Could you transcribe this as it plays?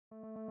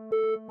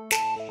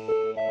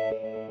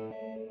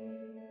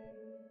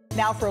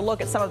Now for a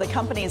look at some of the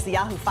companies the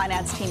Yahoo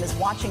Finance team is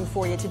watching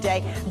for you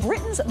today.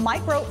 Britain's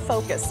Micro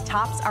Focus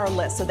tops our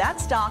list. So that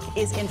stock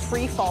is in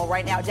free fall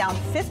right now, down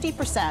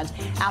 50%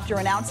 after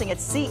announcing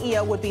its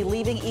CEO would be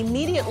leaving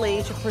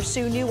immediately to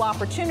pursue new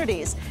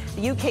opportunities.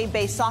 The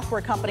UK-based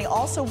software company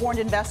also warned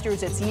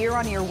investors its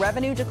year-on-year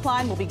revenue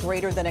decline will be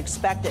greater than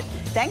expected.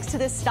 Thanks to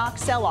this stock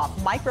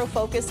sell-off, Micro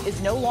Focus is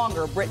no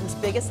longer Britain's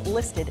biggest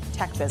listed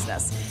tech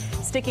business.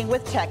 Sticking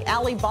with tech,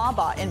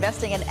 Alibaba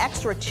investing an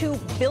extra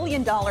 $2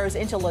 billion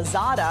into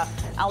Lazada.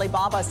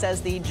 Alibaba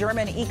says the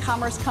German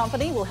e-commerce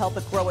company will help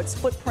it grow its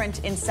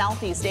footprint in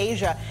Southeast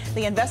Asia.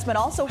 The investment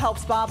also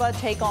helps Baba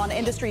take on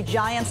industry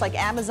giants like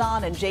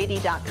Amazon and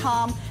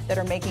JD.com that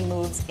are making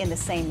moves in the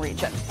same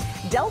region.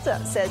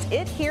 Delta says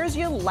it hears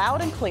you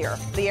loud and clear.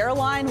 The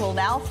airline will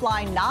now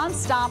fly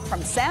nonstop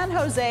from San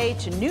Jose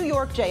to New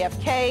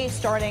York-JFK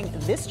starting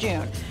this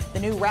June. The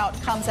new route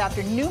comes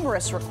after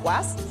numerous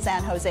requests.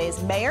 San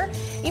Jose's mayor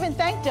even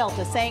thanked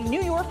Delta, saying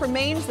New York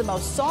remains the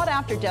most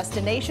sought-after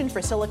destination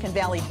for Silicon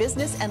Valley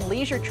business and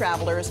leisure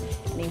travelers,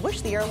 and he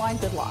wished the airline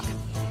good luck.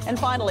 And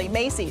finally,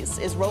 Macy's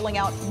is rolling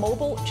out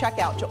mobile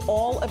checkout to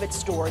all of its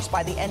stores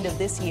by the end of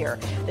this year.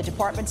 The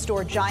department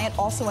store giant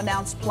also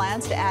announced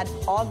plans to add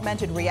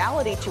augmented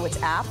reality to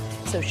its app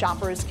so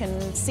shoppers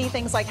can see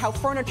things like how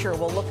furniture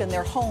will look in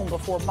their home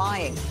before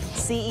buying.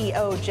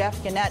 CEO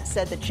Jeff Gennett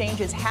said the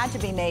changes had to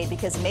be made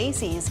because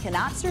Macy's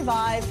cannot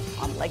survive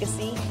on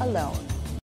legacy alone.